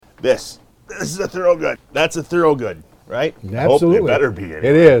This is a Thorogood. That's a Thorogood, right? Absolutely. Hope it better be anyway.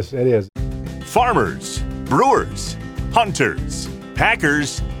 It is, it is. Farmers, brewers, hunters,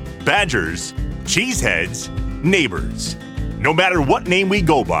 packers, badgers, cheeseheads, neighbors. No matter what name we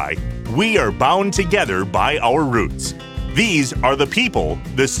go by, we are bound together by our roots. These are the people,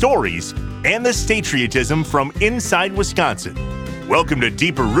 the stories, and the statriotism from inside Wisconsin. Welcome to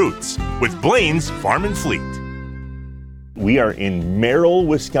Deeper Roots with Blaine's Farm and Fleet. We are in Merrill,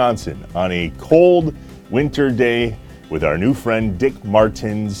 Wisconsin on a cold winter day with our new friend Dick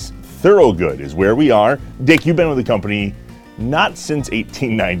Martins. Thorogood is where we are. Dick, you've been with the company not since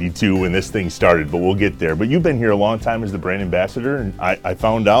 1892 when this thing started, but we'll get there. But you've been here a long time as the brand ambassador, and I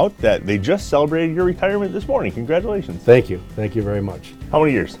found out that they just celebrated your retirement this morning. Congratulations. Thank you very much. How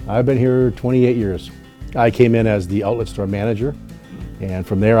many years? I've been here 28 years. I came in as the outlet store manager, and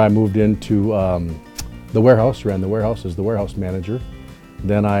from there I moved into the warehouse, ran the warehouse as the warehouse manager.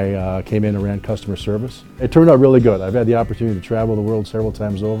 Then I came in and ran customer service. It turned out really good. I've had the opportunity to travel the world several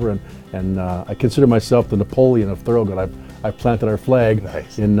times over, and I consider myself the Napoleon of Thorogood. I've planted our flag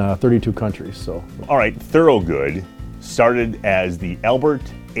in 32 countries. So. All right, Thorogood started as the Albert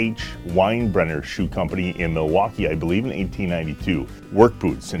H. Weinbrenner Shoe Company in Milwaukee, I believe, in 1892. Work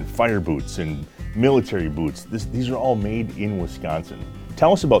boots and fire boots and military boots. These are all made in Wisconsin.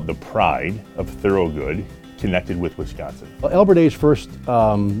 Tell us about the pride of Thorogood connected with Wisconsin. Well, Albert H. first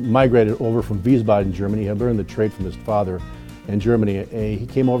migrated over from Wiesbaden, Germany. He had learned the trade from his father in Germany. He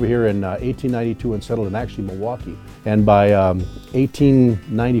came over here in 1892 and settled in actually Milwaukee. And by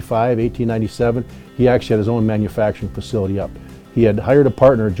 1895, 1897, he actually had his own manufacturing facility up. He had hired a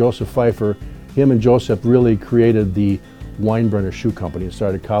partner, Joseph Pfeiffer. Him and Joseph really created the Weinbrenner Shoe Company and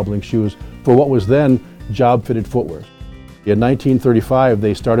started cobbling shoes for what was then job-fitted footwear. In 1935,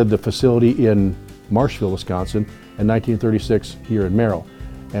 they started the facility in Marshville, Wisconsin, and 1936 here in Merrill.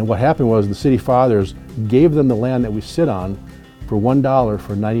 And what happened was the city fathers gave them the land that we sit on for $1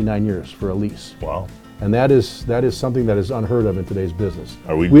 for 99 years for a lease. Wow. And that is something that is unheard of in today's business.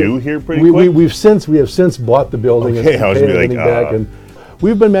 Are we due here pretty quick? We have since bought the building and paid everything back. And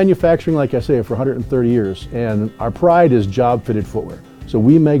we've been manufacturing, like I say, for 130 years, and our pride is job-fitted footwear. So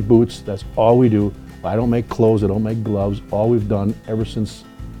we make boots, that's all we do. I don't make clothes, I don't make gloves. All we've done ever since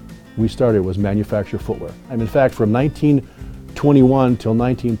we started was manufacture footwear. And in fact, from 1921 till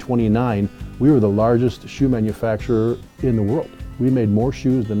 1929, we were the largest shoe manufacturer in the world. We made more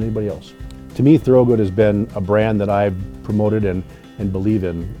shoes than anybody else. To me, Thorogood has been a brand that I've promoted and believe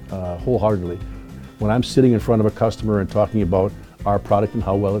in wholeheartedly. When I'm sitting in front of a customer and talking about our product and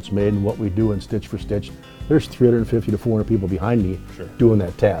how well it's made and what we do in stitch for stitch, there's 350 to 400 people behind me doing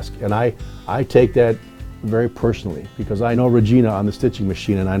that task. And I take that very personally, because I know Regina on the stitching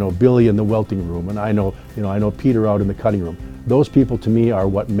machine, and I know Billy in the welting room, and I know Peter out in the cutting room. Those people to me are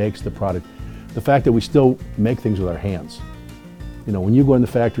what makes the product. The fact that we still make things with our hands. You know, when you go in the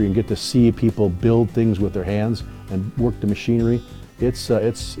factory and get to see people build things with their hands and work the machinery, it's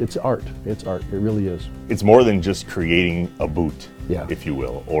art. It's art. It really is. It's more than just creating a boot, if you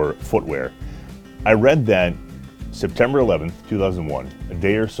will, or footwear. I read that September 11th, 2001, a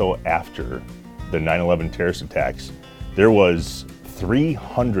day or so after the 9/11 terrorist attacks, there was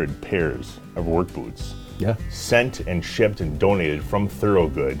 300 pairs of work boots sent and shipped and donated from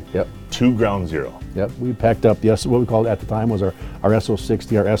Thorogood to Ground Zero. Yep, we packed up what we called at the time was our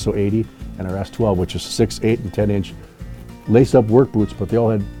SO60, our SO80, and our S12, which is 6, 8, and 10-inch lace-up work boots, but they all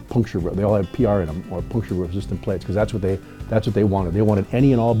had they all had PR in them, or puncture-resistant plates, because that's what they wanted. They wanted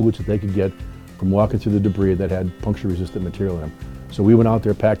any and all boots that they could get from walking through the debris that had puncture-resistant material in them. So we went out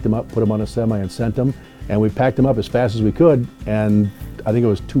there, packed them up, put them on a semi, and sent them. And we packed them up as fast as we could. And I think it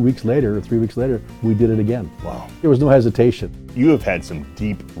was 2 weeks later or 3 weeks later, we did it again. Wow. There was no hesitation. You have had some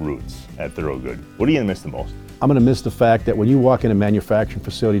deep roots at Thorogood. What are you going to miss the most? I'm going to miss the fact that when you walk in a manufacturing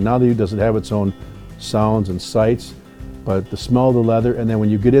facility, not only does it have its own sounds and sights, but the smell of the leather, and then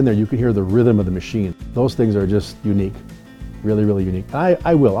when you get in there, you can hear the rhythm of the machine. Those things are just unique, really, really unique.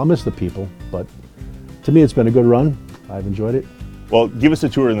 I'll miss the people, but to me, it's been a good run. I've enjoyed it. Well, give us a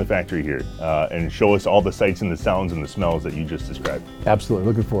tour in the factory here and show us all the sights and the sounds and the smells that you just described. Absolutely,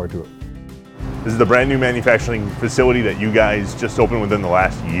 looking forward to it. This is the brand new manufacturing facility that you guys just opened within the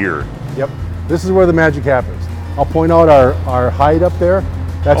last year. Yep, this is where the magic happens. I'll point out our hide up there.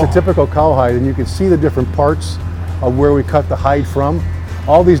 That's a typical cow hide, and you can see the different parts of where we cut the hide from.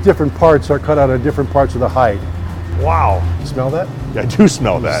 All these different parts are cut out of different parts of the hide. Wow. You smell that? Yeah, I do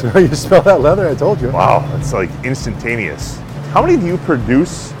smell that. You smell that leather? I told you. Wow, it's like instantaneous. How many do you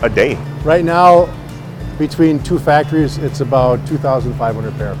produce a day? Right now, between two factories, it's about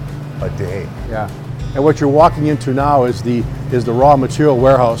 2,500 pair. A day? Yeah. And what you're walking into now is the raw material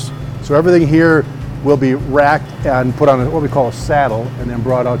warehouse. So everything here will be racked and put on what we call a saddle and then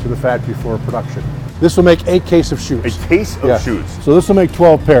brought out to the factory for production. This will make 8 cases of shoes. A case of shoes. So this will make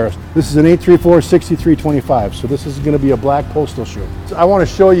 12 pairs. This is an 834-6325. So this is going to be a black postal shoe. So I want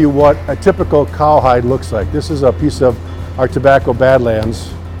to show you what a typical cowhide looks like. This is a piece of our tobacco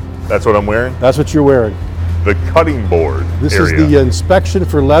Badlands. That's what I'm wearing? That's what you're wearing. The cutting board This area. is the inspection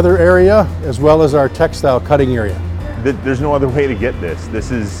for leather area as well as our textile cutting area. There's no other way to get this. This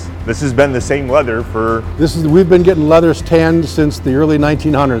has been the same leather for... We've been getting leathers tanned since the early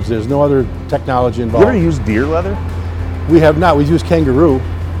 1900s. There's no other technology involved. You ever used deer leather? We have not. We've used kangaroo.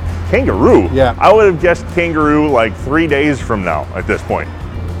 Kangaroo? Yeah. I would have guessed kangaroo like 3 days from now at this point.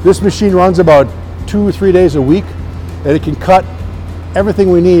 This machine runs about 2 or 3 days a week, and it can cut everything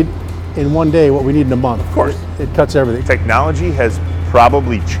we need in one day, what we need in a month. Of course. It cuts everything. Technology has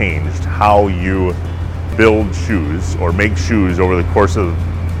probably changed how you build shoes or make shoes over the course of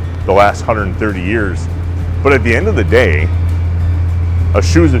the last 130 years. But at the end of the day, a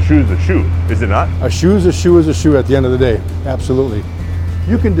shoe is a shoe is a shoe, is it not? A shoe is a shoe is a shoe at the end of the day. Absolutely.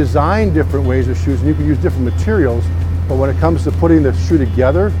 You can design different ways of shoes and you can use different materials, but when it comes to putting the shoe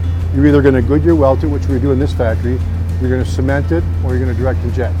together, you're either going to Goodyear welt it, which we do in this factory, you're going to cement it, or you're going to direct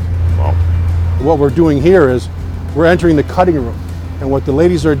inject. Wow. What we're doing here is we're entering the cutting room. And what the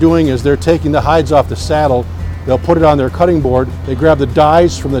ladies are doing is they're taking the hides off the saddle, they'll put it on their cutting board, they grab the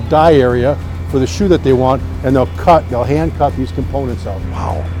dies from the die area for the shoe that they want, and they'll hand cut these components out.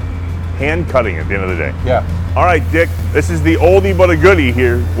 Wow. Hand cutting at the end of the day. Yeah. All right, Dick, this is the oldie but a goodie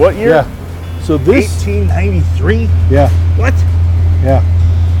here. What year? Yeah. So this 1893? Yeah. What? Yeah.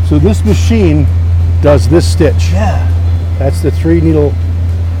 So this machine does this stitch. Yeah. That's the 3-needle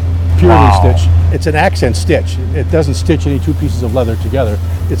purity Wow. stitch. It's an accent stitch. It doesn't stitch any 2 pieces of leather together.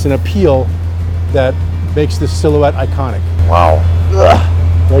 It's an appeal that makes this silhouette iconic. Wow.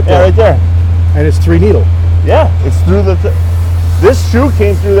 Right there. Yeah, right there. And it's 3-needle. Yeah, it's through the... This shoe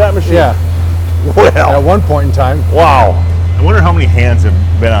came through that machine? Yeah. Well. At one point in time. Wow. I wonder how many hands have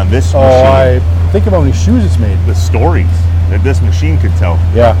been on this machine. I think about how many shoes it's made. The stories that this machine could tell.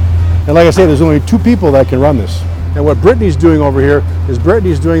 Yeah. And like I say, there's only 2 people that can run this. And what Brittany's doing over here is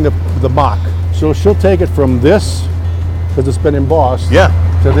Brittany's doing the mock. So she'll take it from this, because it's been embossed, Yeah.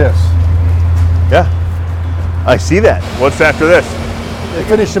 to this. Yeah. I see that. What's after this? They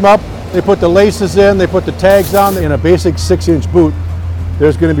finish them up, they put the laces in, they put the tags on in a basic 6-inch boot.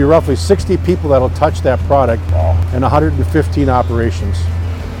 There's going to be roughly 60 people that'll touch that product and 115 operations.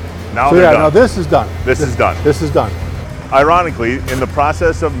 Now So they're yeah, done. now this is done. This is done. This is done. Ironically, in the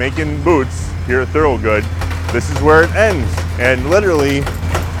process of making boots here at Thorogood, this is where it ends. And literally,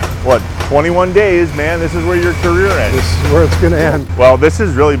 what, 21 days, man, this is where your career ends. This is where it's going to end. Well, this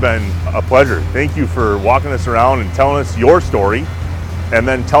has really been a pleasure. Thank you for walking us around and telling us your story and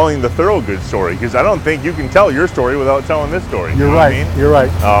then telling the Thorogood story, because I don't think you can tell your story without telling this story. You're know right. what I mean? You're right.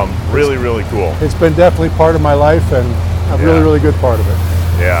 Really, really cool. It's been definitely part of my life and a really, really good part of it.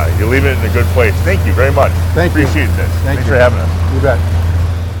 Yeah, you leave it in a good place. Thank you very much. Thank you. Appreciate this. Thanks you. for having us. You bet.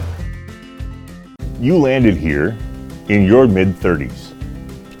 You landed here in your mid-30s.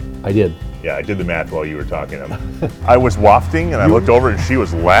 I did. Yeah, I did the math while you were talking. I was wafting and I looked over and she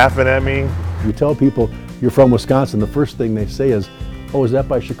was laughing at me. You tell people you're from Wisconsin, the first thing they say is, "Oh, is that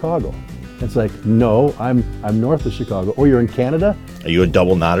by Chicago?" It's like, "No, I'm north of Chicago." "Oh, you're in Canada?" Are you a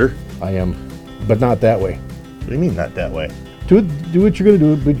double nodder? I am, but not that way. What do you mean not that way? Do what you're gonna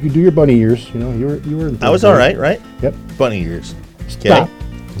do, but you do your bunny ears. You know, you were. In I was all right? Yep. Bunny ears. Stop. No.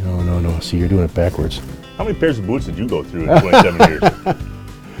 See, you're doing it backwards. How many pairs of boots did you go through in 27 years?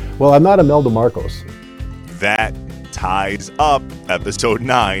 Well, I'm not Imelda Marcos. That ties up episode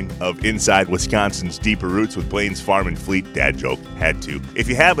 9 of Inside Wisconsin's Deeper Roots with Blaine's Farm and Fleet. Dad joke, had to. If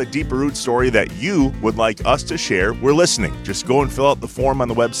you have a Deeper Roots story that you would like us to share, we're listening. Just go and fill out the form on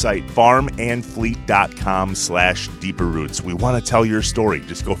the website, farmandfleet.com/deeperroots. We want to tell your story.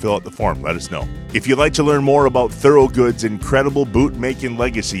 Just go fill out the form. Let us know. If you'd like to learn more about Thorogood's incredible boot-making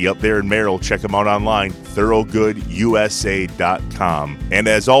legacy up there in Merrill, check them out online, thoroughgoodusa.com. And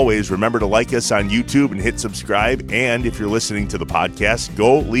as always, remember to like us on YouTube and hit subscribe. And if you're listening to the podcast,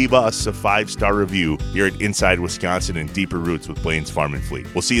 go leave us a 5-star review here at Inside Wisconsin and Deeper Roots with Blaine's Farm and Fleet.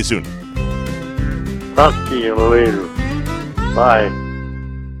 We'll see you soon. Talk to you later. Bye.